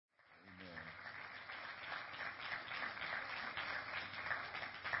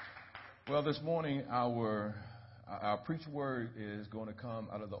Well, this morning our preach word is going to come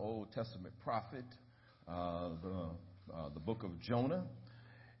out of the Old Testament prophet, the book of Jonah,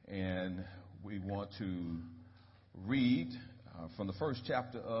 and we want to read from the first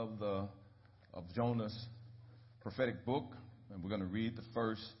chapter of Jonah's prophetic book, and we're going to read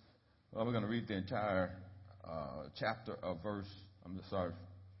we're going to read the entire chapter of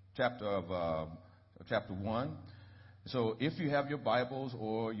chapter 1. So if you have your Bibles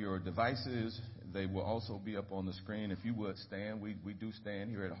or your devices, they will also be up on the screen. If you would stand, we do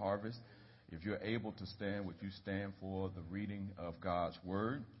stand here at Harvest. If you're able to stand, would you stand for the reading of God's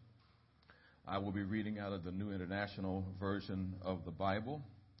Word? I will be reading out of the New International Version of the Bible.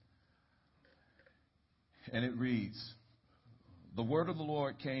 And it reads, "The word of the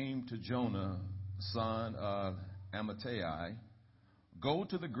Lord came to Jonah, son of Amittai. Go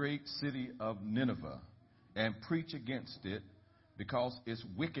to the great city of Nineveh and preach against it, because its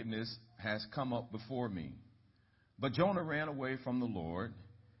wickedness has come up before me." But Jonah ran away from the Lord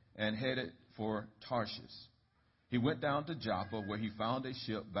and headed for Tarshish. He went down to Joppa, where he found a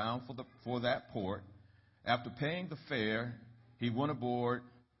ship bound for that port. After paying the fare, he went aboard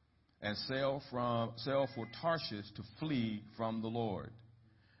and sailed for Tarshish to flee from the Lord.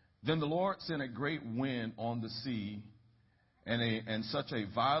 Then the Lord sent a great wind on the sea, and such a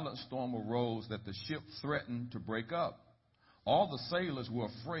violent storm arose that the ship threatened to break up. All the sailors were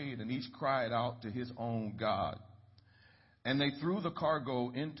afraid, and each cried out to his own god. And they threw the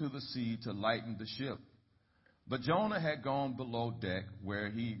cargo into the sea to lighten the ship. But Jonah had gone below deck, where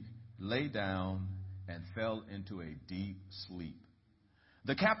he lay down and fell into a deep sleep.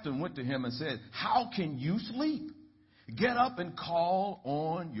 The captain went to him and said, "How can you sleep? Get up and call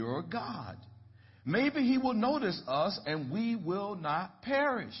on your God. Maybe he will notice us and we will not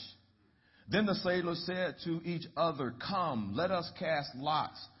perish." Then the sailors said to each other, "Come, let us cast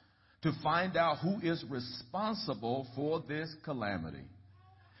lots to find out who is responsible for this calamity."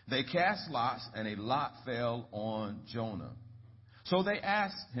 They cast lots, and a lot fell on Jonah. So they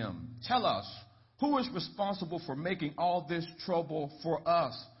asked him, "Tell us, who is responsible for making all this trouble for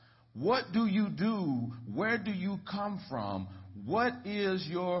us? What do you do? Where do you come from? What is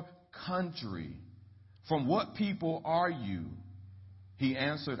your country? From what people are you?" He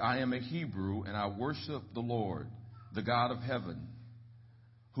answered, "I am a Hebrew, and I worship the Lord, the God of heaven,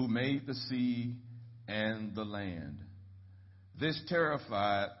 who made the sea and the land." This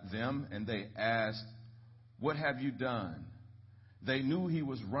terrified them, and they asked, "What have you done?" They knew he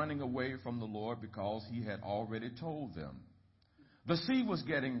was running away from the Lord, because he had already told them. The sea was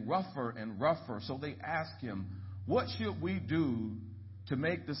getting rougher and rougher, so they asked him, "What should we do to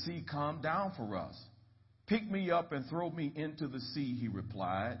make the sea calm down for us?" "Pick me up and throw me into the sea," he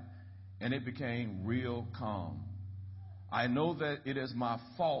replied, and it became real calm. "I know that it is my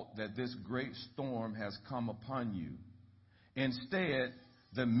fault that this great storm has come upon you." Instead,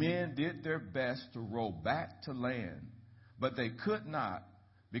 the men did their best to row back to land, but they could not,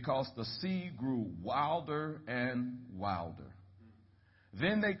 because the sea grew wilder and wilder.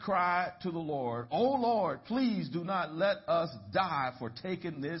 Then they cried to the Lord, "O Lord, please do not let us die for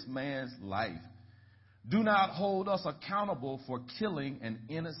taking this man's life. Do not hold us accountable for killing an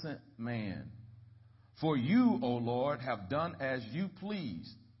innocent man. For you, O Lord, have done as you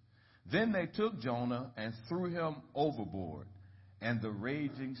pleased." Then they took Jonah and threw him overboard, and the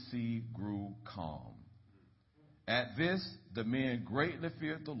raging sea grew calm. At this, the men greatly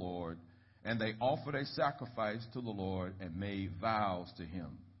feared the Lord, and they offered a sacrifice to the Lord and made vows to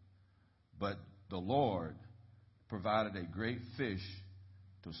him. But the Lord provided a great fish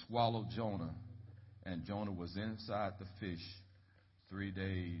to swallow Jonah, and Jonah was inside the fish 3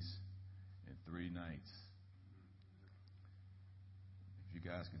 days and 3 nights. If you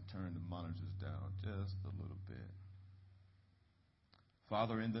guys can turn the monitors down just a little bit.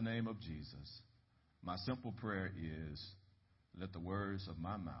 Father, in the name of Jesus, my simple prayer is, let the words of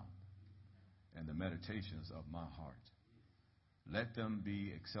my mouth and the meditations of my heart, let them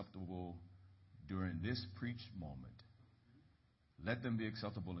be acceptable during this preach moment. Let them be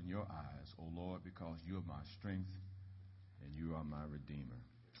acceptable in your eyes, O Lord, because you are my strength and you are my Redeemer.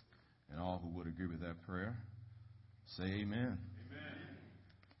 And all who would agree with that prayer, say amen. Amen.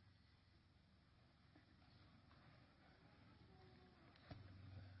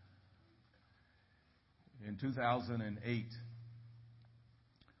 In 2008,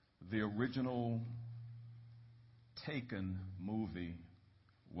 the original Taken movie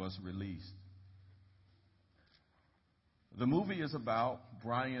was released. The movie is about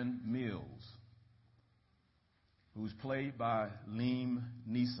Brian Mills, who's played by Liam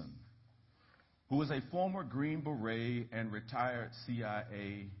Neeson, who is a former Green Beret and retired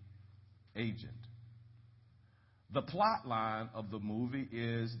CIA agent. The plot line of the movie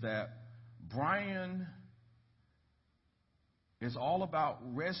is that Brian is all about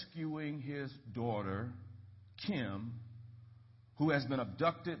rescuing his daughter, Kim, who has been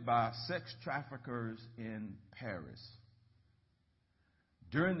abducted by sex traffickers in Paris.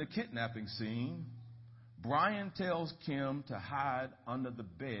 During the kidnapping scene, Brian tells Kim to hide under the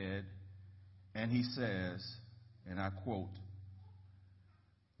bed, and he says, and I quote,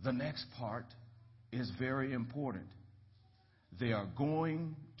 "The next part is very important. They are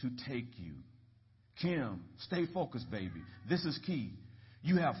going to take you. Kim, stay focused, baby. This is key.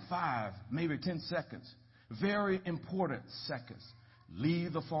 You have 5, maybe 10 seconds. Very important seconds.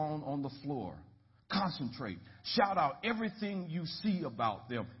 Leave the phone on the floor. Concentrate. Shout out everything you see about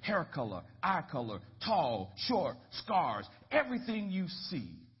them. Hair color, eye color, tall, short, scars, everything you see.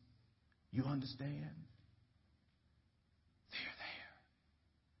 You understand? They're there.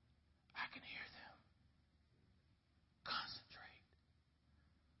 I can hear them. Concentrate.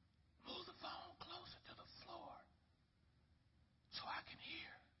 Move the phone closer to the floor so I can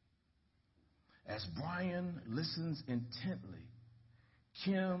hear." As Brian listens intently,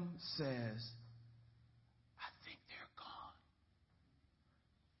 Kim says, "I think they're gone."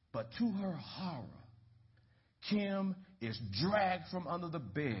 But to her horror, Kim is dragged from under the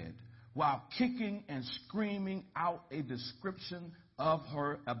bed while kicking and screaming out a description of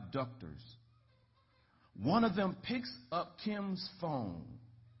her abductors. One of them picks up Kim's phone,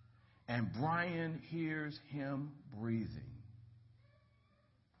 and Brian hears him breathing.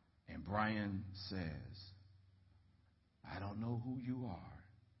 And Brian says, "I don't know who you are.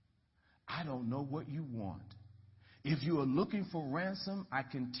 I don't know what you want. If you are looking for ransom, I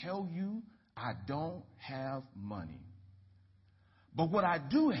can tell you I don't have money. But what I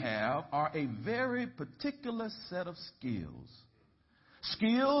do have are a very particular set of skills.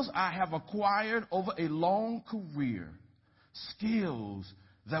 Skills I have acquired over a long career. Skills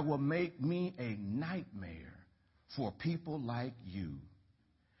that will make me a nightmare for people like you.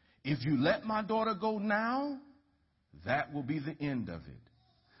 If you let my daughter go now, that will be the end of it.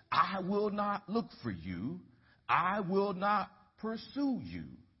 I will not look for you. I will not pursue you.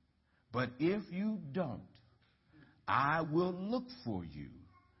 But if you don't, I will look for you.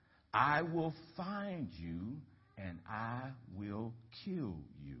 I will find you, and I will kill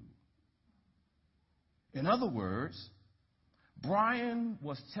you." In other words, Brian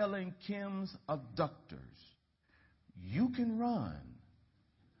was telling Kim's abductors, "You can run,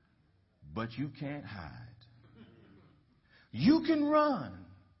 but you can't hide. You can run,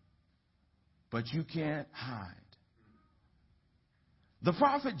 but you can't hide." The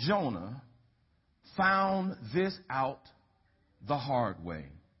prophet Jonah found this out the hard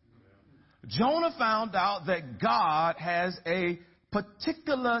way. Jonah found out that God has a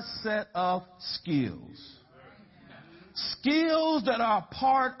particular set of skills. Skills that are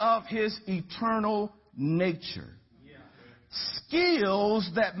part of his eternal nature.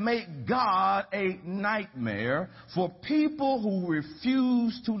 Skills that make God a nightmare for people who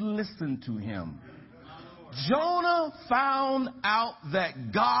refuse to listen to him. Jonah found out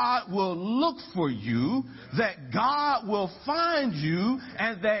that God will look for you, that God will find you,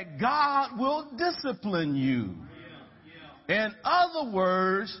 and that God will discipline you. In other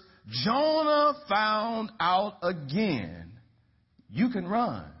words, Jonah found out again, you can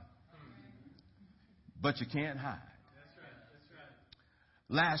run, but you can't hide.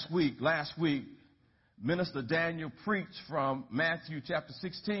 Last week, Minister Daniel preached from Matthew chapter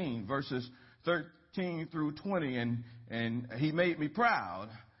 16, verses 13 through 20, and he made me proud.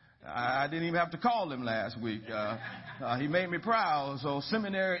 I didn't even have to call him last week. He made me proud. So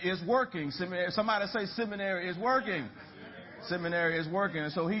seminary is working. Somebody say seminary is working. Seminary is working.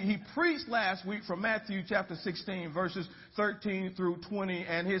 And so he preached last week from Matthew chapter 16, verses 13 through 20.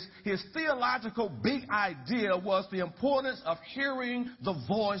 And his theological big idea was the importance of hearing the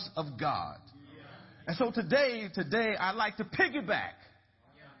voice of God. And so today I'd like to piggyback,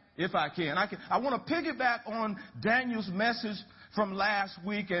 if I can. I want to piggyback on Daniel's message from last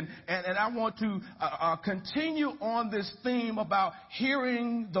week, and I want to continue on this theme about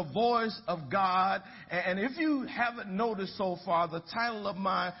hearing the voice of God. And if you haven't noticed so far, the title of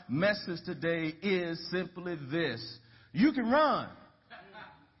my message today is simply this: you can run,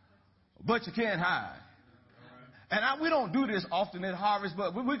 but you can't hide. And we don't do this often at Harvest,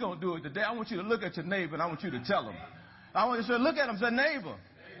 but we're going to do it today. I want you to look at your neighbor, and I want you to tell him. I want you to look at him and say, "Neighbor,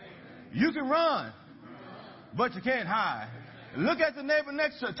 you can run, but you can't hide." Look at the neighbor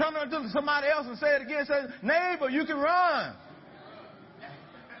next to you. Turn around to somebody else and say it again. Say, "Neighbor, you can run,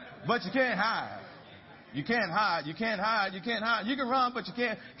 but you can't hide." You can't hide. You can't hide. You can't hide. You can run, but you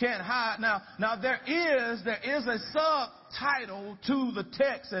can't hide. Now there is a subtitle to the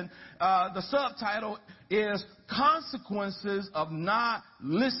text, and the subtitle is Consequences of Not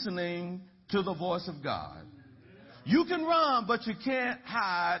Listening to the Voice of God. You can run, but you can't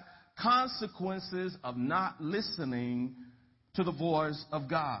hide. Consequences of not listening to the voice of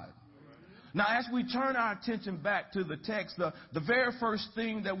God. Now, as we turn our attention back to the text, the very first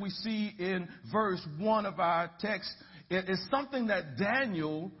thing that we see in verse 1 of our text is something that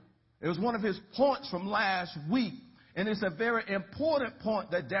Daniel, it was one of his points from last week, and it's a very important point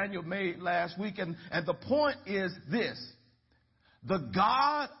that Daniel made last week, and the point is this: the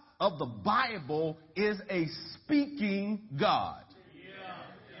God of the Bible is a speaking God.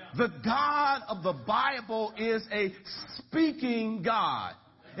 The God of the Bible is a speaking God.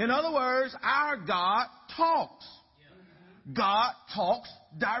 In other words, our God talks. God talks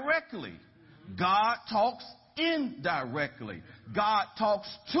directly. God talks indirectly. God talks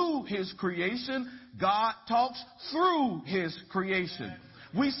to his creation. God talks through his creation.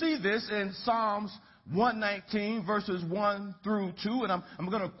 We see this in Psalms 119 verses 1 through 2, and I'm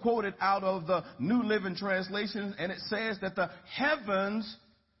going to quote it out of the New Living Translation, and it says that the heavens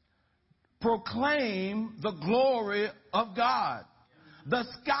proclaim the glory of God. The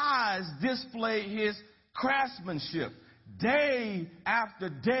skies display his craftsmanship. Day after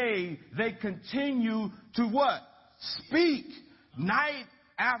day, they continue to what? Speak. Night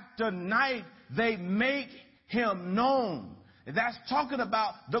after night, they make him known. That's talking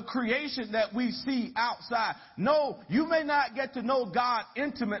about the creation that we see outside. No, you may not get to know God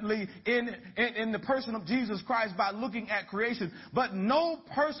intimately in the person of Jesus Christ by looking at creation, but no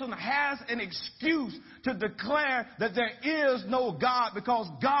person has an excuse to declare that there is no God, because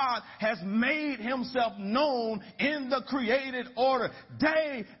God has made himself known in the created order.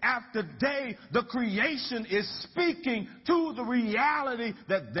 Day after day, the creation is speaking to the reality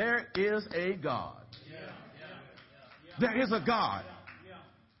that there is a God. There is a God.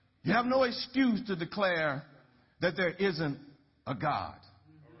 You have no excuse to declare that there isn't a God.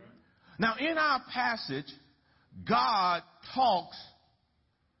 Now, in our passage, God talks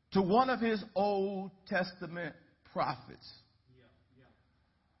to one of his Old Testament prophets.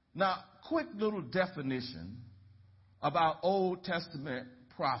 Now, quick little definition about Old Testament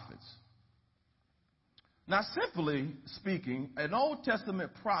prophets. Now, simply speaking, an Old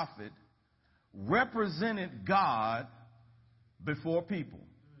Testament prophet represented God before people.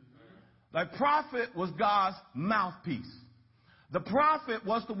 The prophet was God's mouthpiece. The prophet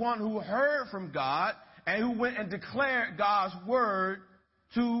was the one who heard from God and who went and declared God's word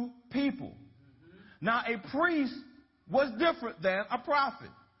to people. Now, a priest was different than a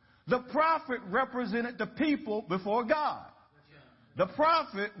prophet. The prophet represented the people before God. The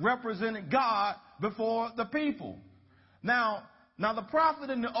prophet represented God before the people. Now the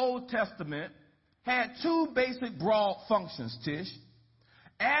prophet in the Old Testament had two basic broad functions, Tish.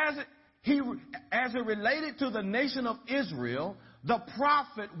 As it related to the nation of Israel, the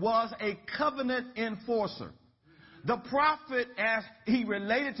prophet was a covenant enforcer. The prophet, as he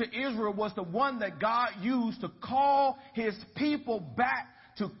related to Israel, was the one that God used to call his people back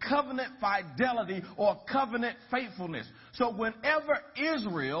to covenant fidelity or covenant faithfulness. So whenever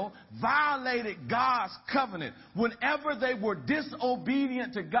Israel violated God's covenant, whenever they were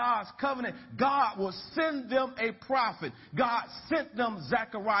disobedient to God's covenant, God would send them a prophet. God sent them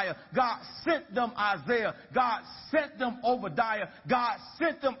Zechariah. God sent them Isaiah. God sent them Obadiah. God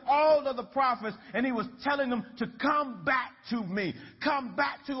sent them all of the prophets, and he was telling them to come back to me. Come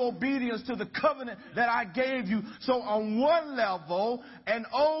back to obedience to the covenant that I gave you. So on one level, an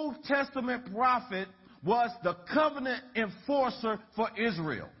Old Testament prophet was the covenant enforcer for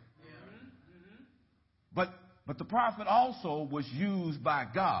Israel. But the prophet also was used by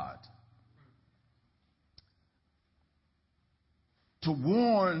God to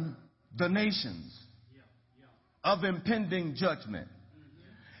warn the nations of impending judgment.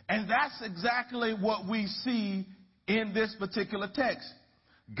 And that's exactly what we see in this particular text.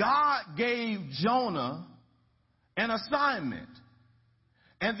 God gave Jonah an assignment.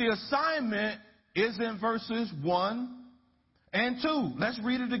 And the assignment is in verses 1 and 2. Let's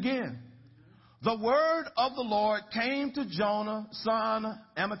read it again. The word of the Lord came to Jonah, son of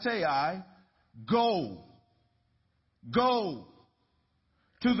Amittai. Go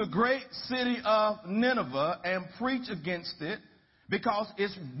to the great city of Nineveh and preach against it, because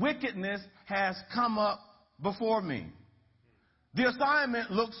its wickedness has come up before me. The assignment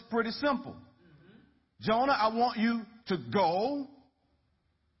looks pretty simple. Jonah, I want you to go,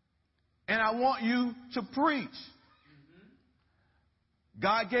 and I want you to preach.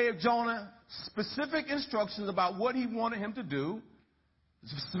 God gave Jonah specific instructions about what he wanted him to do, the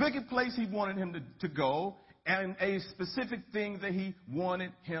specific place he wanted him to go, and a specific thing that he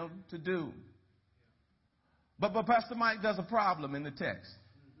wanted him to do. But Pastor Mike, there's a problem in the text.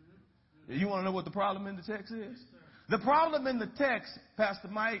 You want to know what the problem in the text is? The problem in the text, Pastor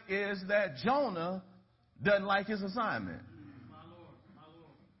Mike, is that Jonah doesn't like his assignment.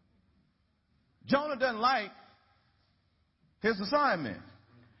 Jonah doesn't like his assignment.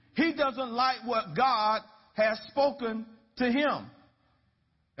 He doesn't like what God has spoken to him.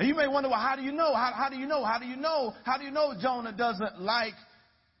 And you may wonder, well, how do you know? How do you know? How do you know? How do you know Jonah doesn't like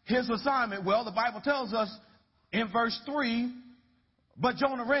his assignment? Well, the Bible tells us in verse 3, but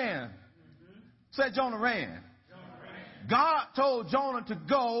Jonah ran. Said Jonah ran. God told Jonah to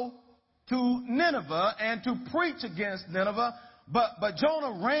go to Nineveh and to preach against Nineveh, but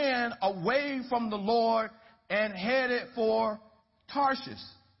Jonah ran away from the Lord and headed for Tarshish,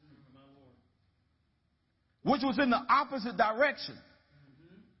 which was in the opposite direction.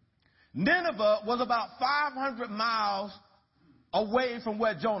 Nineveh was about 500 miles away from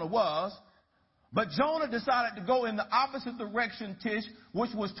where Jonah was, but Jonah decided to go in the opposite direction, Tish,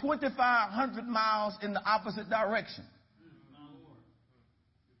 which was 2,500 miles in the opposite direction.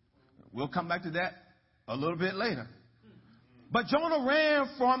 We'll come back to that a little bit later. But Jonah ran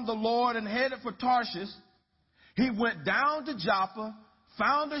from the Lord and headed for Tarshish. He went down to Joppa,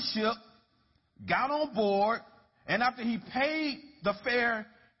 found a ship, got on board, and after he paid the fare,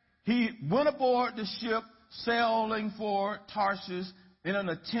 he went aboard the ship sailing for Tarshish in an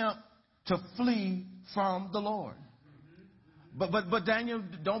attempt to flee from the Lord. But Daniel,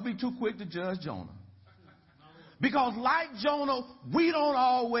 don't be too quick to judge Jonah. Because like Jonah, we don't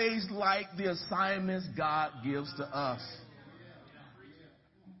always like the assignments God gives to us.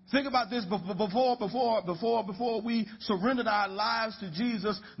 Think about this. Before we surrendered our lives to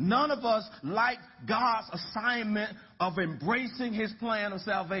Jesus, none of us liked God's assignment of embracing his plan of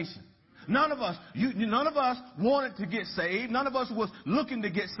salvation. None of us wanted to get saved. None of us was looking to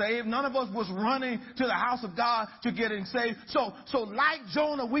get saved. None of us was running to the house of God to get saved. So like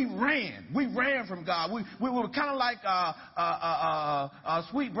Jonah, we ran. We ran from God. We were kind of like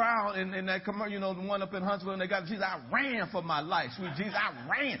Sweet Brown in that commercial, the one up in Huntsville, and they got, Jesus, I ran for my life. Sweet Jesus, I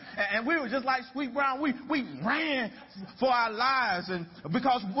ran. And we were just like Sweet Brown. We ran for our lives, and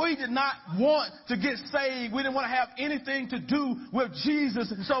because we did not want to get saved. We didn't want to have anything to do with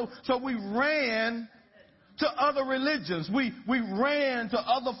Jesus. So we ran to other religions. We ran to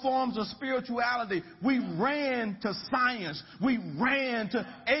other forms of spirituality. We ran to science. We ran to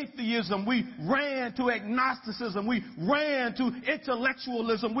atheism. We ran to agnosticism. We ran to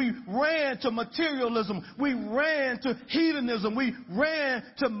intellectualism. We ran to materialism. We ran to hedonism. We ran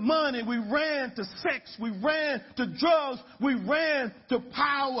to money. We ran to sex. We ran to drugs. We ran to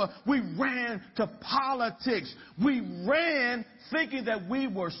power. We ran to politics. We ran thinking that we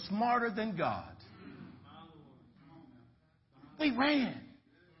were smarter than God. We ran.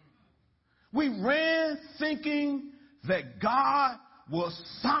 We ran thinking that God will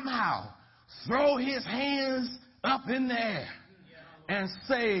somehow throw his hands up in the air and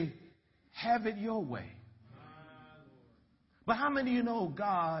say, have it your way. But how many of you know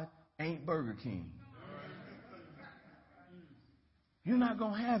God ain't Burger King? You're not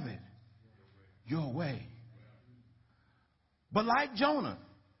going to have it your way. But like Jonah,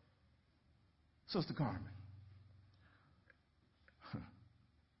 Sister Carmen,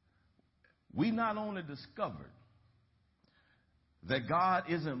 we not only discovered that God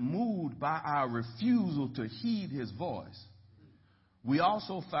isn't moved by our refusal to heed his voice, we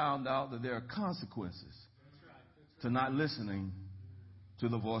also found out that there are consequences to not listening to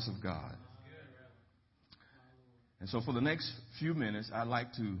the voice of God. And so for the next few minutes, I'd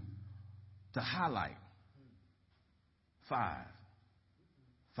like to highlight five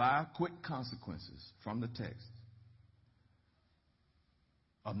quick consequences from the text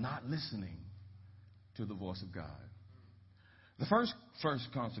of not listening to the voice of God. The first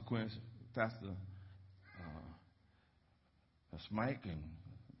consequence, Pastor that's Mike and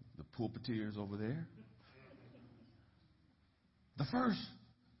the pulpiteers over there. The first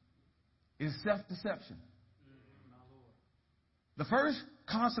is self-deception. The first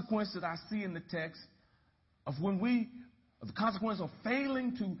consequence that I see in the text of the consequence of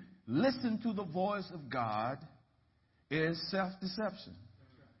failing to listen to the voice of God is self-deception.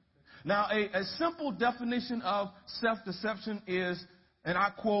 Now, a simple definition of self-deception is, and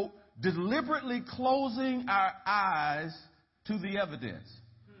I quote, deliberately closing our eyes to the evidence.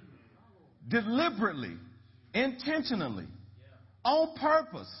 Deliberately, intentionally, on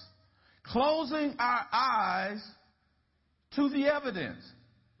purpose, closing our eyes to the evidence.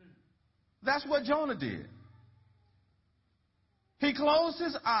 That's what Jonah did. He closed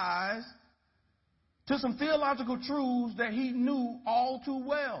his eyes to some theological truths that he knew all too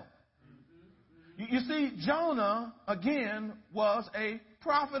well. You see, Jonah, again, was a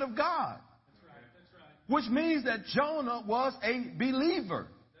prophet of God. Which means that Jonah was a believer.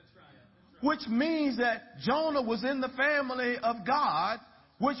 Which means that Jonah was in the family of God.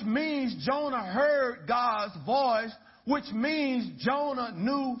 Which means Jonah heard God's voice. Which means Jonah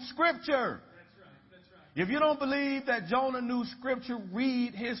knew Scripture. If you don't believe that Jonah knew Scripture,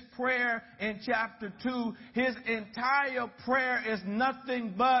 read his prayer in chapter 2. His entire prayer is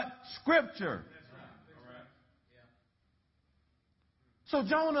nothing but Scripture. So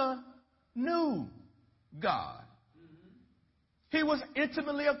Jonah knew God. He was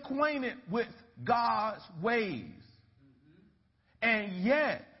intimately acquainted with God's ways. And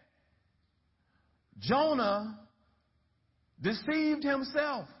yet, Jonah deceived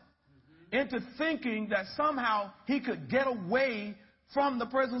himself into thinking that somehow he could get away from the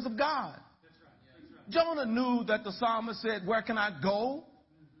presence of God. Jonah knew that the psalmist said, "Where can I go?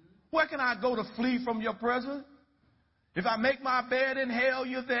 Where can I go to flee from your presence? If I make my bed in hell,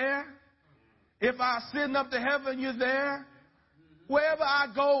 you're there. If I ascend up to heaven, you're there. Wherever I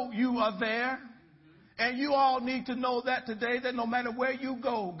go, you are there." And you all need to know that today, that no matter where you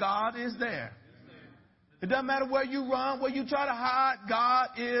go, God is there. It doesn't matter where you run, where you try to hide, God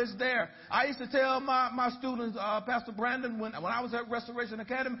is there. I used to tell my students, Pastor Brandon, when I was at Restoration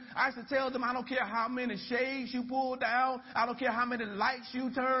Academy, I used to tell them, I don't care how many shades you pull down. I don't care how many lights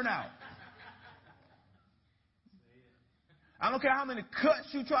you turn out. I don't care how many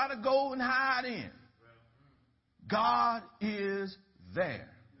cuts you try to go and hide in. God is there.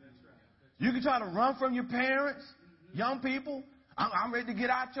 You can try to run from your parents, young people. I'm ready to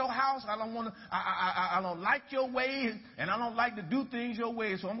get out your house. I don't want to. I don't like your ways, and I don't like to do things your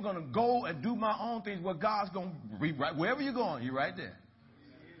way. So I'm going to go and do my own things. Where God's going to be right wherever you're going. You're right there.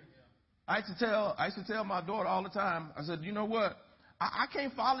 I used to tell my daughter all the time. I said, you know what? I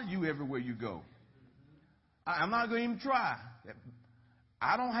can't follow you everywhere you go. I'm not going to even try.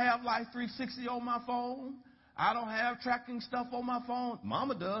 I don't have Life 360 on my phone. I don't have tracking stuff on my phone.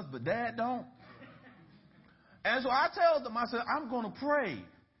 Mama does, but Dad don't. And so I tell them, I said, I'm going to pray.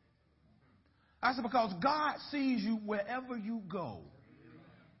 I said, because God sees you wherever you go.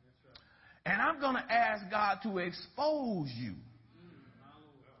 And I'm going to ask God to expose you.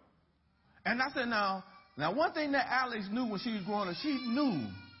 And I said, now one thing that Alex knew when she was growing up, she knew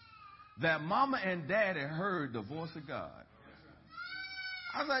that Mama and Daddy heard the voice of God.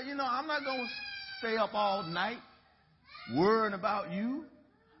 I was like, I'm not going to stay up all night worrying about you.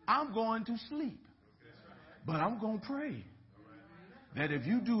 I'm going to sleep. But I'm going to pray that if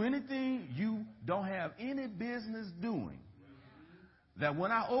you do anything you don't have any business doing, that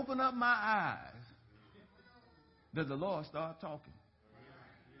when I open up my eyes, that the Lord start talking.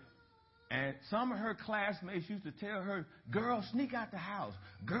 And some of her classmates used to tell her, "Girl, sneak out the house.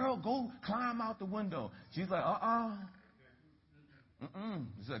 Girl, go climb out the window." She's like,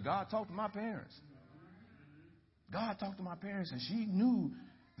 She said, God talked to my parents. God talked to my parents, and she knew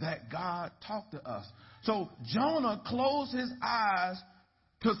that God talked to us. So Jonah closed his eyes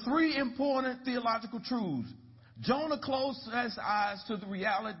to three important theological truths. Jonah closed his eyes to the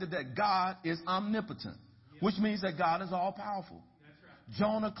reality that God is omnipotent, which means that God is all powerful.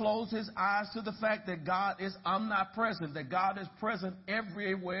 Jonah closed his eyes to the fact that God is omnipresent, that God is present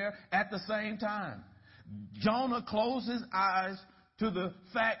everywhere at the same time. Jonah closed his eyes to the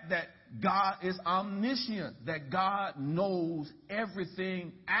fact that God is omniscient, that God knows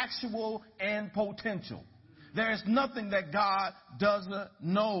everything actual and potential. There is nothing that God doesn't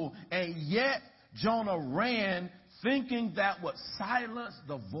know. And yet Jonah ran thinking that would silence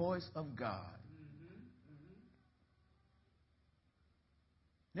the voice of God.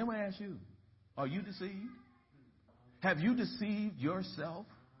 Then I ask you, are you deceived? Have you deceived yourself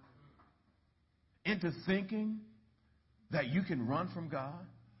into thinking that you can run from God?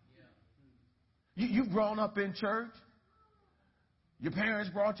 You've grown up in church. Your parents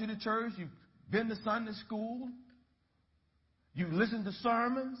brought you to church. You've been to Sunday school. You've listened to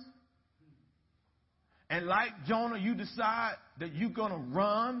sermons. And like Jonah, you decide that you're going to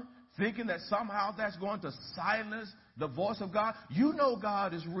run, thinking that somehow that's going to silence the voice of God. You know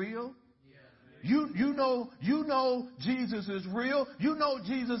God is real. You know Jesus is real. You know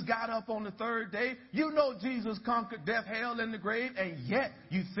Jesus got up on the third day. You know Jesus conquered death, hell, and the grave, and yet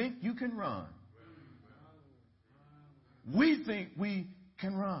you think you can run. We think we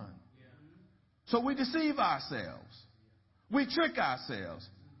can run. So we deceive ourselves. We trick ourselves.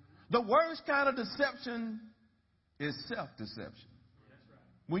 The worst kind of deception is self-deception.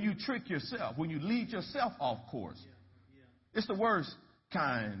 when you trick yourself, when you lead yourself off course. It's the worst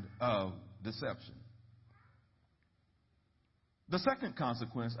kind of deception. The second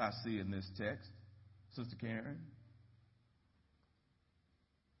consequence I see in this text, Sister Karen,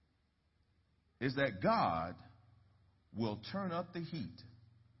 is that God will turn up the heat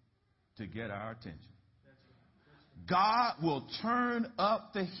to get our attention. God will turn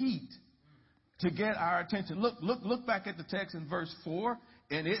up the heat to get our attention. Look back at the text in verse 4,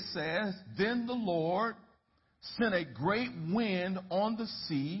 and it says, "Then the Lord sent a great wind on the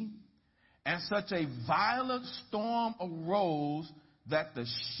sea, and such a violent storm arose that the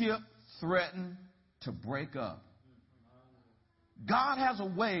ship threatened to break up." God has a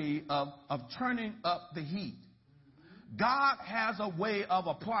way of turning up the heat. God has a way of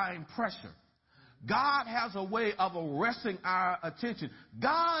applying pressure. God has a way of arresting our attention.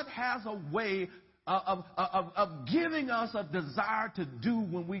 God has a way of giving us a desire to do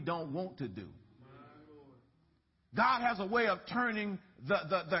when we don't want to do. God has a way of turning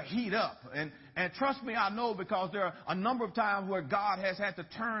the heat up. And trust me, I know, because there are a number of times where God has had to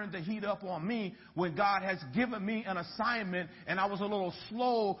turn the heat up on me when God has given me an assignment and I was a little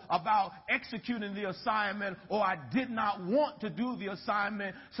slow about executing the assignment, or I did not want to do the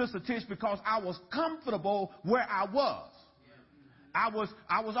assignment, Sister Tish, because I was comfortable where I was. I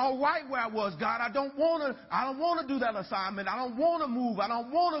was all right where I was. God, I don't want to do that assignment. I don't want to move. I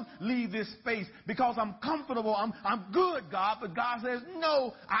don't want to leave this space because I'm comfortable. I'm good, God. But God says,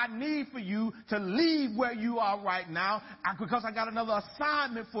 no, I need for you to leave where you are right now because I got another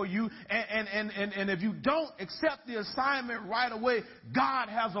assignment for you. And if you don't accept the assignment right away, God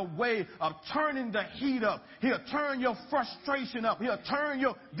has a way of turning the heat up. He'll turn your frustration up. He'll turn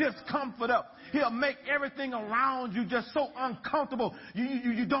your discomfort up. He'll make everything around you just so uncomfortable.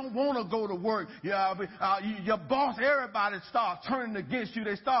 You don't want to go to work. Your boss, everybody start turning against you.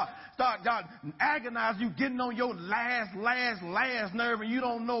 They start God agonize you, getting on your last nerve, and you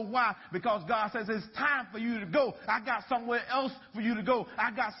don't know why. Because God says it's time for you to go. I got somewhere else for you to go.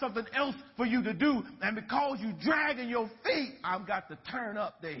 I got something else for you to do. And because you dragging your feet, I've got to turn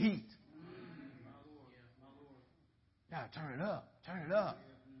up the heat. Yeah, turn it up. Turn it up.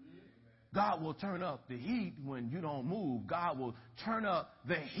 God will turn up the heat when you don't move. God will turn up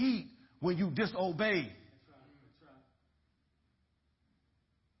the heat when you disobey.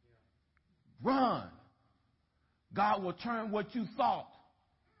 Run. God will turn what you thought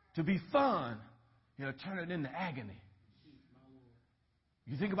to be fun, He'll turn it into agony.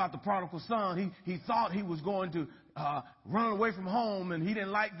 You think about the prodigal son. He thought he was going to run away from home, and he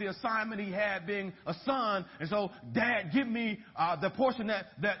didn't like the assignment he had being a son. And so, Dad, give me the portion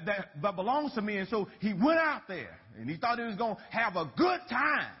that belongs to me. And so he went out there, and he thought he was going to have a good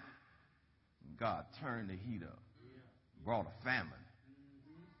time. God turned the heat up, brought a famine,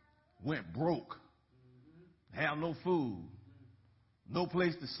 went broke, had no food, no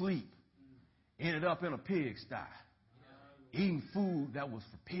place to sleep, ended up in a pigsty, eating food that was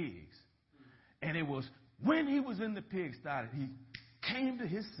for pigs. And it was when he was in the pigsty that he came to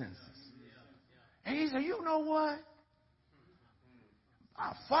his senses. And he said, you know what?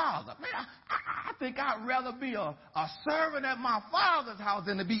 My father, man, I think I'd rather be a servant at my father's house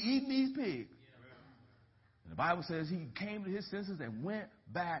than to be eating these pigs. And the Bible says he came to his senses and went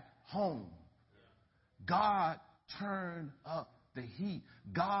back home. God turned up the heat.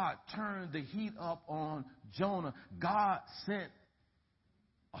 God turned the heat up on Jonah. God sent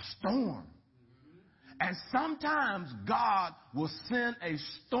a storm. And sometimes God will send a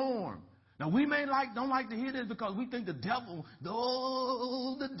storm. Now, we don't like to hear this because we think the devil.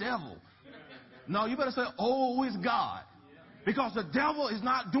 No, you better say, oh, it's God. Because the devil is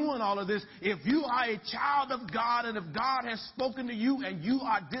not doing all of this. If you are a child of God, and if God has spoken to you and you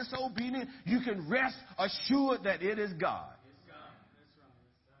are disobedient, you can rest assured that it is God.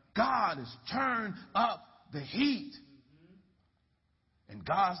 God has turned up the heat. And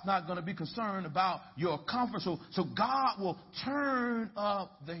God's not going to be concerned about your comfort. So God will turn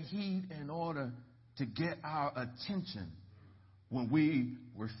up the heat in order to get our attention when we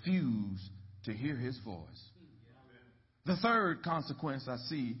refuse to hear his voice. The third consequence I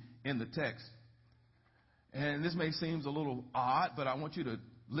see in the text, and this may seem a little odd, but I want you to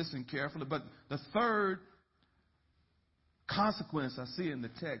listen carefully. But the third consequence I see in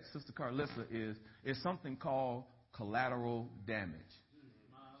the text, Sister Carlissa, is something called collateral damage.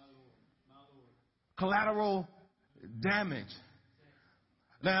 Collateral damage.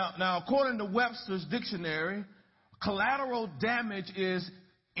 Now, according to Webster's dictionary, collateral damage is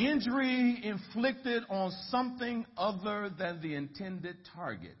injury inflicted on something other than the intended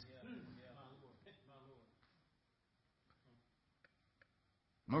target.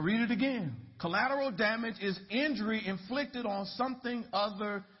 I'm going to read it again. Collateral damage is injury inflicted on something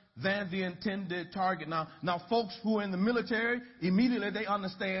other than the intended target. Now, folks who are in the military, immediately they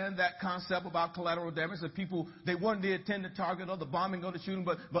understand that concept about collateral damage. That people, they weren't the intended target of the bombing or the shooting,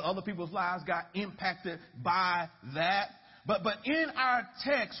 but other people's lives got impacted by that. But in our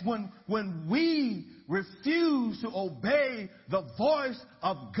text, when we refuse to obey the voice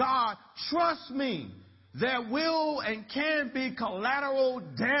of God, trust me, there will and can be collateral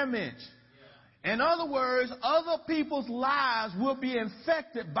damage. In other words, other people's lives will be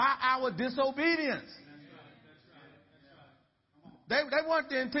infected by our disobedience. They weren't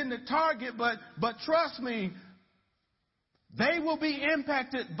the intended target, but trust me, they will be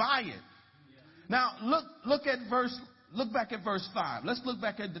impacted by it. Now, look back at verse 5. Let's look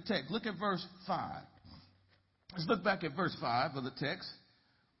back at the text. Look at verse 5. Let's look back at verse 5 of the text.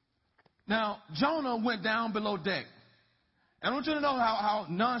 Now, Jonah went down below deck. And I want you to know how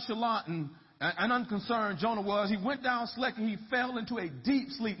nonchalant and unconcerned Jonah was. He went down slick and he fell into a deep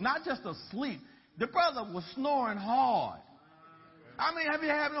sleep. Not just a sleep. The brother was snoring hard. I mean, have you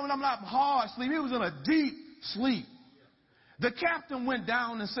had one of them hard sleep? He was in a deep sleep. The captain went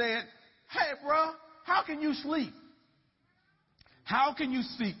down and said, "Hey, bro, how can you sleep? How can you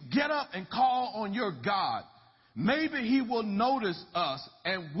sleep? Get up and call on your God. Maybe he will notice us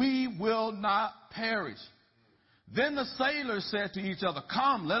and we will not perish." Then the sailors said to each other,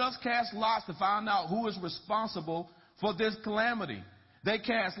 "Come, let us cast lots to find out who is responsible for this calamity." They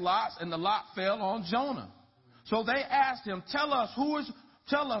cast lots and the lot fell on Jonah. So they asked him, Tell us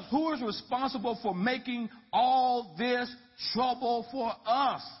who is responsible for making all this trouble for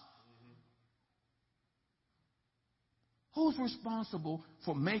us?" Who's responsible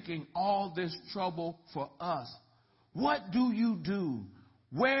for making all this trouble for us? What do you do?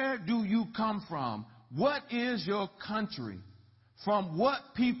 Where do you come from? What is your country? From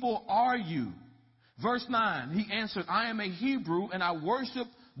what people are you? Verse 9, he answered, "I am a Hebrew and I worship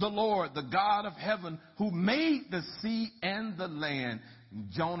the Lord, the God of heaven, who made the sea and the land."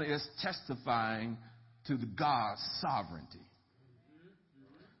 Jonah is testifying to God's sovereignty,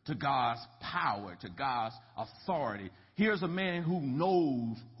 to God's power, to God's authority. Here's a man who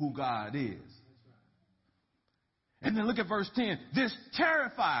knows who God is. And then look at verse 10. This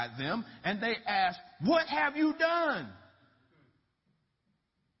terrified them, and they asked, "What have you done?"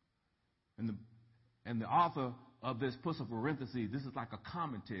 And the author of this puts a parenthesis. This is like a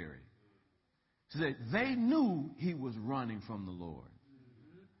commentary. She said they knew he was running from the Lord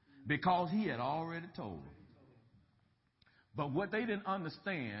because he had already told them. But what they didn't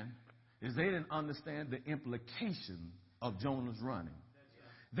understand is they didn't understand the implication of Jonah's running.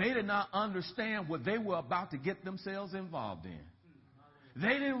 They did not understand what they were about to get themselves involved in.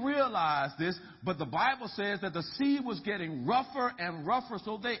 They didn't realize this, but the Bible says that the sea was getting rougher and rougher,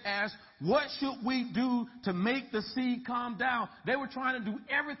 so they asked, "What should we do to make the sea calm down?" They were trying to do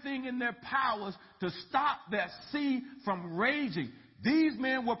everything in their powers to stop that sea from raging. These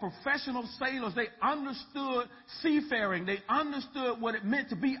men were professional sailors. They understood seafaring. They understood what it meant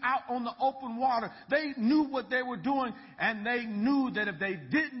to be out on the open water. They knew what they were doing, and they knew that if they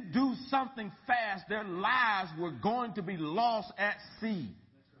didn't do something fast, their lives were going to be lost at sea.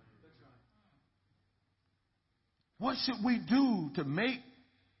 What should we do to make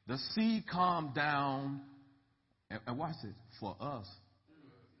the sea calm down? And watch this, for us.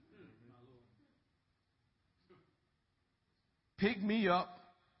 Pick me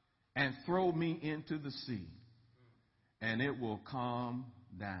up and throw me into the sea, and it will calm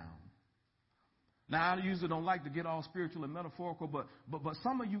down. Now, I usually don't like to get all spiritual and metaphorical, but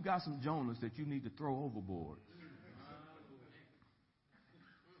some of you got some Jonahs that you need to throw overboard.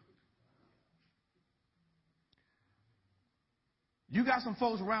 You got some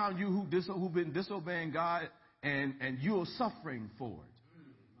folks around you who've been disobeying God, and you're suffering for it.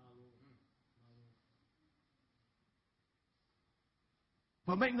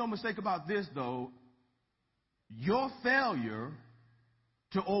 But make no mistake about this, though. Your failure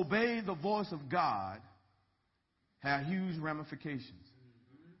to obey the voice of God has huge ramifications.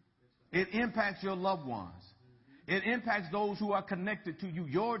 It impacts your loved ones. It impacts those who are connected to you.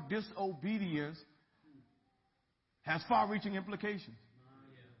 Your disobedience has far-reaching implications.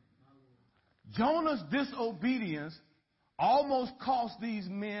 Jonah's disobedience almost cost these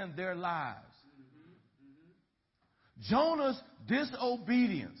men their lives. Jonah's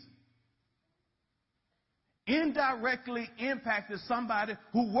disobedience indirectly impacted somebody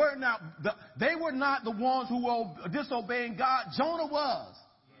who were not the ones who were disobeying God. Jonah was.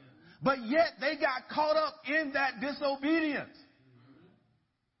 But yet they got caught up in that disobedience.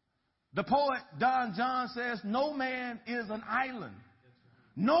 The poet Don John says, "No man is an island.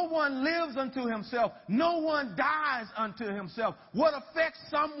 No one lives unto himself. No one dies unto himself. What affects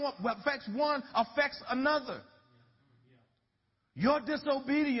one affects another. Your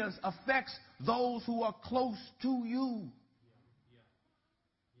disobedience affects those who are close to you.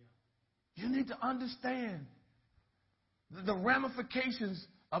 You need to understand the ramifications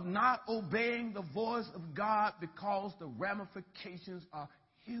of not obeying the voice of God, because the ramifications are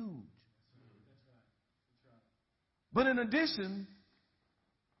huge. But in addition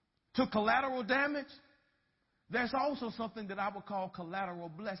to collateral damage, there's also something that I would call collateral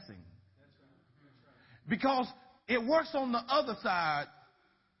blessing. Because it works on the other side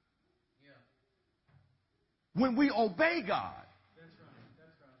when we obey God.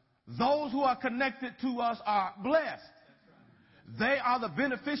 Those who are connected to us are blessed. They are the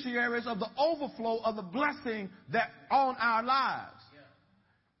beneficiaries of the overflow of the blessing that on our lives.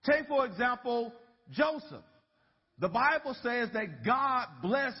 Take, for example, Joseph. The Bible says that God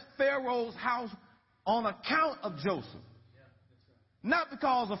blessed Pharaoh's house on account of Joseph. Not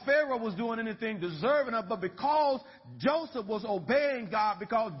because the Pharaoh was doing anything deserving of, but because Joseph was obeying God,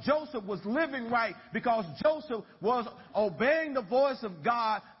 because Joseph was living right, because Joseph was obeying the voice of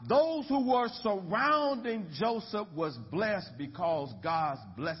God. Those who were surrounding Joseph was blessed because God's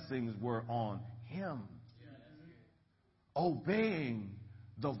blessings were on him. Obeying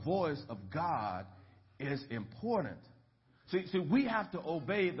the voice of God is important. See, we have to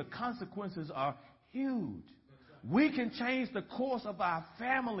obey. The consequences are huge. We can change the course of our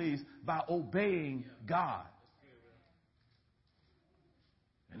families by obeying God.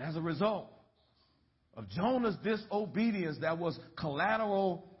 And as a result of Jonah's disobedience, that was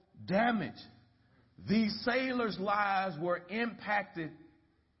collateral damage. These sailors' lives were impacted,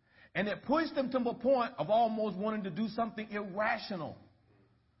 and it pushed them to the point of almost wanting to do something irrational.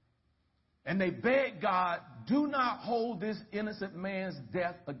 And they begged God, do not hold this innocent man's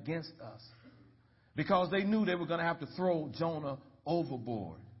death against us. Because they knew they were going to have to throw Jonah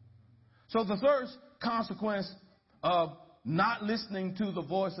overboard. So the first consequence of not listening to the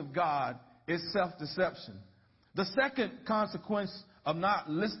voice of God is self-deception. The second consequence of not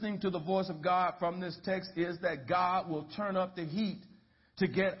listening to the voice of God from this text is that God will turn up the heat to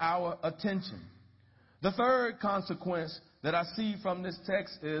get our attention. The third consequence that I see from this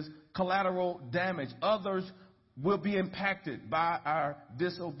text is collateral damage. Others will be impacted by our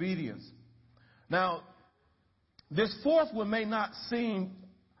disobedience. Now, this fourth one may not seem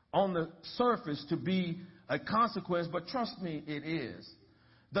on the surface to be a consequence, but trust me, it is.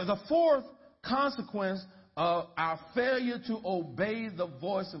 The fourth consequence of our failure to obey the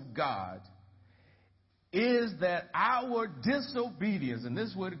voice of God is that our disobedience, and this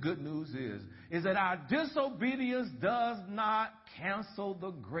is where the good news is that our disobedience does not cancel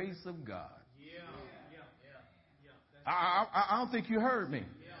the grace of God. I don't think you heard me.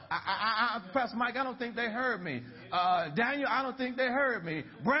 Pastor Mike, I don't think they heard me. Daniel, I don't think they heard me.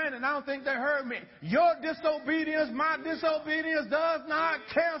 Brandon, I don't think they heard me. Your disobedience, my disobedience does not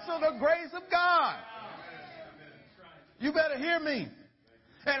cancel the grace of God. You better hear me.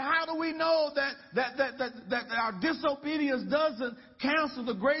 And how do we know that our disobedience doesn't cancel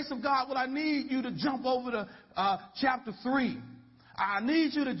the grace of God? Well, I need you to jump over to chapter 3. I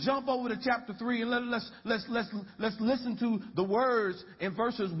need you to jump over to chapter 3 and let's listen to the words in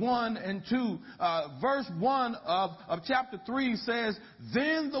verses 1 and 2. Verse 1 of chapter 3 says,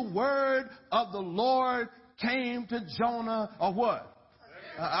 "Then the word of the Lord came to Jonah," or what?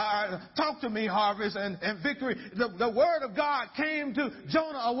 Talk to me, Harvest and Victory. The word of God came to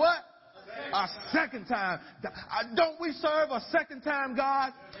Jonah a what? A second time. Don't we serve a second time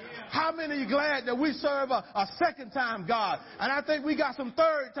God? How many of you glad that we serve a second time God? And I think we got some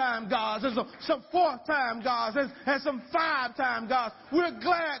third time gods and some fourth time gods and some 5-time gods. We're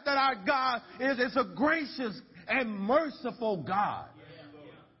glad that our God is a gracious and merciful God.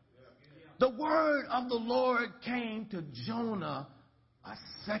 The word of the Lord came to Jonah a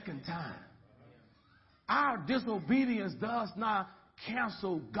second time. Our disobedience does not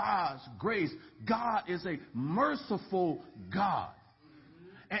cancel God's grace. God is a merciful God.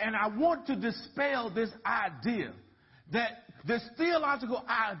 And I want to dispel this idea, that this theological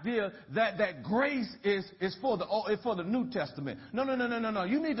idea that grace is for the New Testament. No.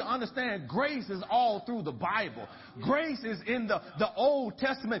 You need to understand grace is all through the Bible. Grace is in the Old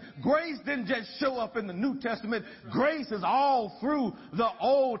Testament. Grace didn't just show up in the New Testament. Grace is all through the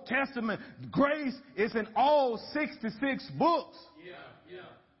Old Testament. Grace is in all 66 books. Yeah.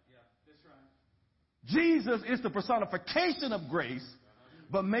 That's right. Jesus is the personification of grace.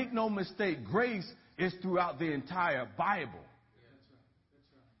 But make no mistake, grace is throughout the entire Bible.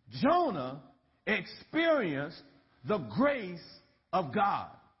 Jonah experienced the grace of God.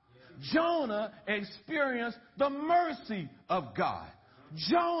 Jonah experienced the mercy of God.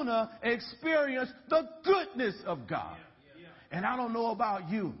 Jonah experienced the goodness of God. And I don't know about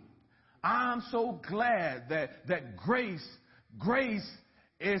you. I'm so glad that grace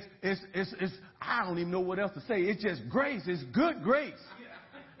is, I don't even know what else to say. It's just grace. It's good grace.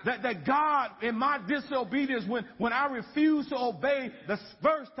 That God, in my disobedience, when I refused to obey the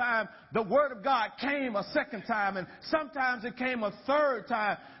first time, the word of God came a second time, and sometimes it came a third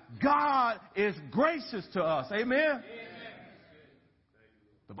time. God is gracious to us. Amen?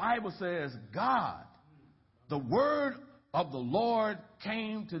 The Bible says God, the word of the Lord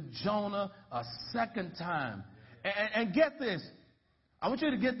came to Jonah a second time. And get this. I want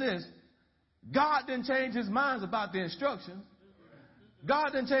you to get this. God didn't change his mind about the instructions.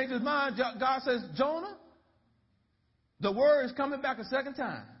 God didn't change his mind. God says, Jonah, the word is coming back a second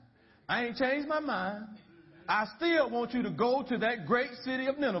time. I ain't changed my mind. I still want you to go to that great city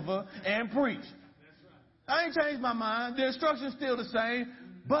of Nineveh and preach. I ain't changed my mind. The instruction's still the same.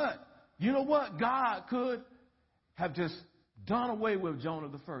 But you know what? God could have just done away with Jonah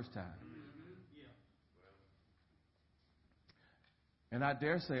the first time. And I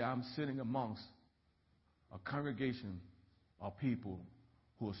dare say I'm sitting amongst a congregation of people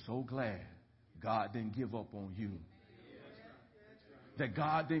who are so glad God didn't give up on you. That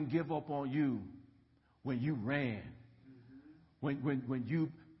God didn't give up on you when you ran. When you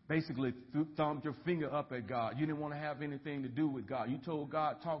basically thumbed your finger up at God. You didn't want to have anything to do with God. You told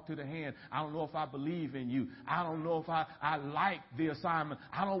God, talk to the hand. I don't know if I believe in you. I don't know if I like the assignment.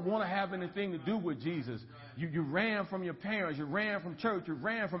 I don't want to have anything to do with Jesus. You ran from your parents. You ran from church. You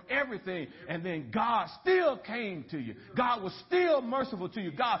ran from everything. And then God still came to you. God was still merciful to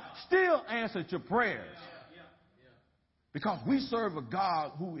you. God still answered your prayers. Because we serve a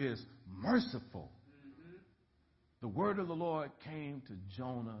God who is merciful. The word of the Lord came to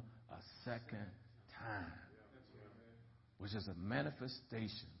Jonah a second time, which is a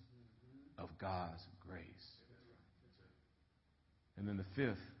manifestation of God's grace. And then the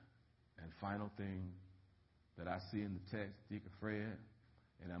fifth and final thing that I see in the text, Deacon Fred,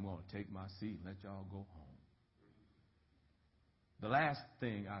 and I'm going to take my seat and let y'all go home. The last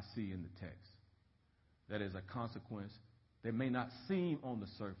thing I see in the text that is a consequence that may not seem on the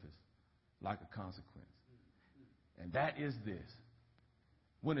surface like a consequence. And that is this.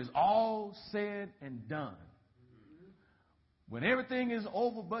 When it's all said and done, when everything is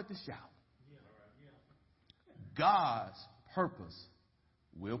over but the shout, God's purpose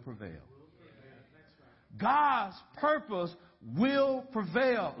will prevail. God's purpose will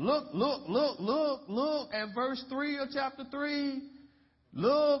prevail. Look at verse 3 of chapter 3.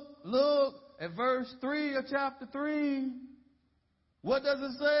 Look at verse 3 of chapter 3. What does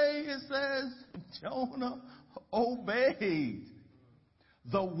it say? It says, Jonah obeyed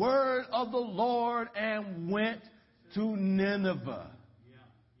the word of the Lord and went to Nineveh.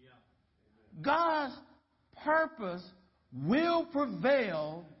 God's purpose will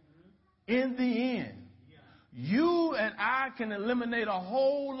prevail in the end. You and I can eliminate a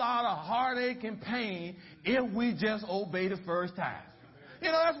whole lot of heartache and pain if we just obey the first time.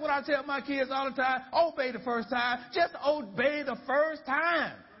 You know, that's what I tell my kids all the time. Obey the first time. Just obey the first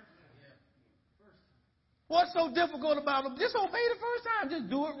time. What's so difficult about it? Just obey the first time. Just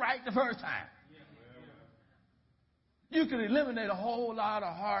do it right the first time. You can eliminate a whole lot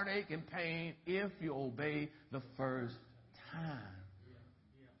of heartache and pain if you obey the first time.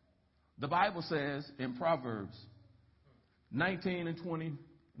 The Bible says in Proverbs 19 and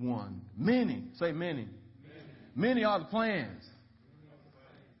 21, many are the plans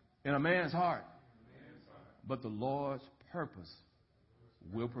in a man's heart, but the Lord's purpose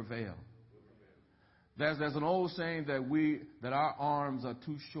will prevail. There's an old saying that our arms are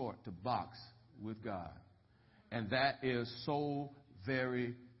too short to box with God. And that is so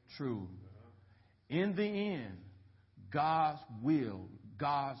very true. In the end, God's will,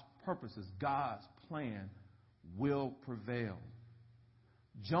 God's purposes, God's plan will prevail.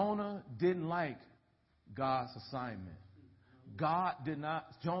 Jonah didn't like God's assignment.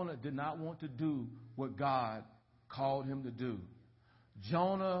 Jonah did not want to do what God called him to do.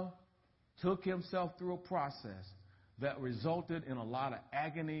 Jonah took himself through a process that resulted in a lot of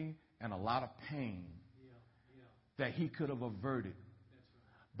agony and a lot of pain that he could have averted.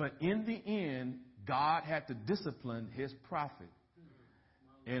 But in the end, God had to discipline his prophet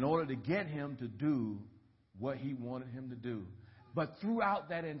in order to get him to do what he wanted him to do. But throughout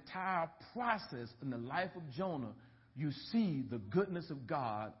that entire process in the life of Jonah, you see the goodness of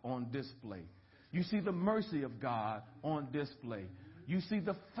God on display. You see the mercy of God on display. You see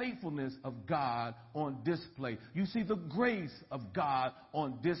the faithfulness of God on display. You see the grace of God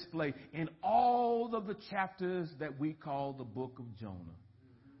on display in all of the chapters that we call the book of Jonah.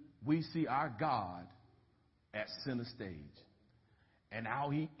 We see our God at center stage and how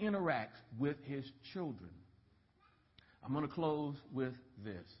he interacts with his children. I'm going to close with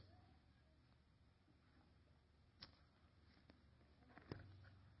this.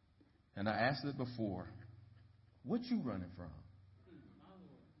 And I asked it before. What you running from?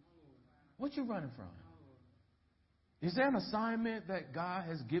 What you running from? Is there an assignment that God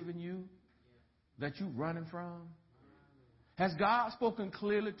has given you that you're running from? Has God spoken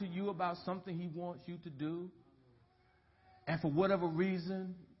clearly to you about something he wants you to do? And for whatever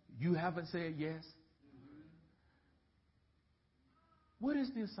reason, you haven't said yes? What is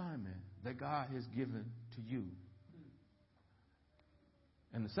the assignment that God has given to you?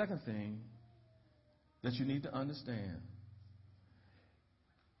 And the second thing that you need to understand,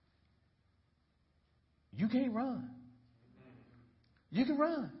 you can't run. You can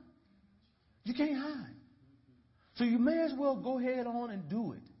run. You can't hide. So you may as well go ahead on and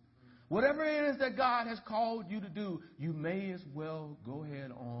do it. Whatever it is that God has called you to do, you may as well go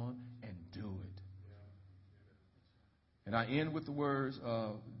ahead on and do it. And I end with the words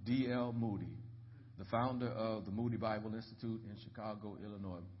of D.L. Moody, the founder of the Moody Bible Institute in Chicago,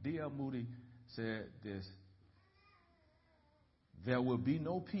 Illinois. D.L. Moody said this: there will be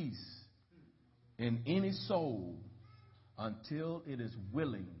no peace in any soul until it is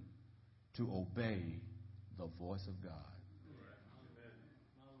willing to obey the voice of God.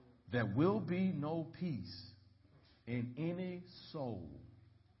 There will be no peace in any soul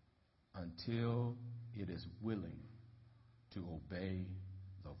until it is willing to obey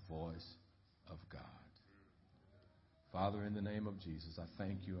the voice of God. Father, in the name of Jesus, I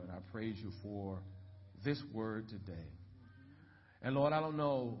thank you and I praise you for this word today. And Lord, I don't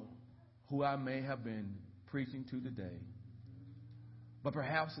know who I may have been preaching to today, but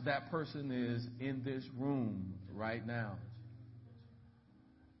perhaps that person is in this room right now,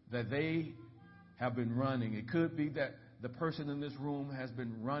 that they have been running. It could be that the person in this room has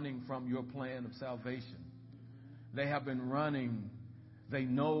been running from your plan of salvation. They have been running. They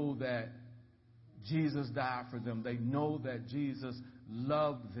know that Jesus died for them. They know that Jesus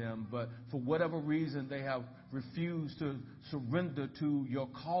loved them, but for whatever reason, they have refused to surrender to your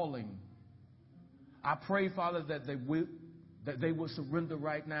calling. I pray, Father, that they will surrender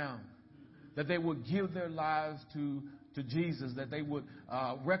right now, that they would give their lives to Jesus, that they would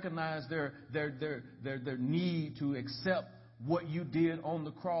recognize their need to accept what you did on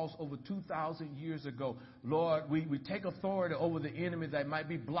the cross over 2,000 years ago. Lord, we take authority over the enemy that might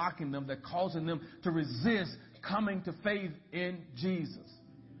be blocking them, that causing them to resist coming to faith in Jesus.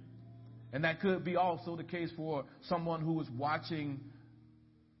 And that could be also the case for someone who is watching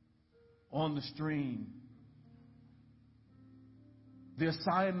on the stream. The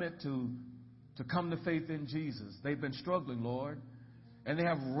assignment to come to faith in Jesus. They've been struggling, Lord. And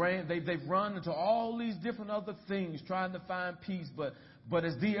they've run into all these different other things trying to find peace. But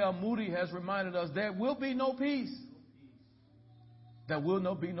as D.L. Moody has reminded us, there will be no peace. There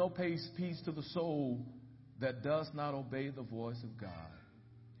will be no peace to the soul that does not obey the voice of God.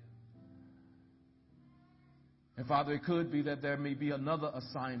 And Father, it could be that there may be another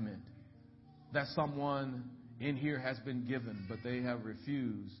assignment that someone in here has been given, but they have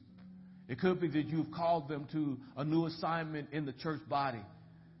refused. It could be that you've called them to a new assignment in the church body,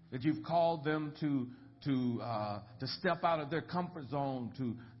 that you've called them to step out of their comfort zone,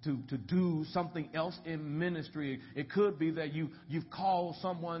 to do something else in ministry. It could be that you've called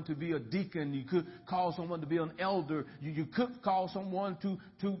someone to be a deacon. You could call someone to be an elder. You could call someone to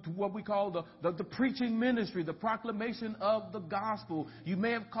what we call the preaching ministry, the proclamation of the gospel. You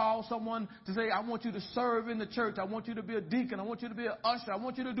may have called someone to say, I want you to serve in the church. I want you to be a deacon. I want you to be an usher. I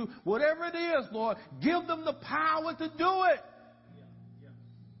want you to do whatever it is, Lord. Give them the power to do it.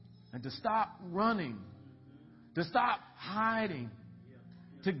 And to stop running, to stop hiding,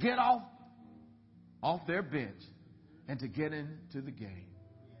 to get off their bench and to get into the game.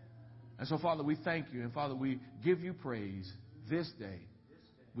 And so, Father, we thank you. And, Father, we give you praise this day.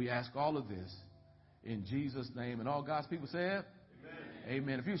 We ask all of this in Jesus' name. And all God's people said, amen.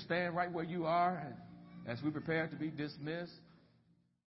 Amen. If you stand right where you are as we prepare to be dismissed.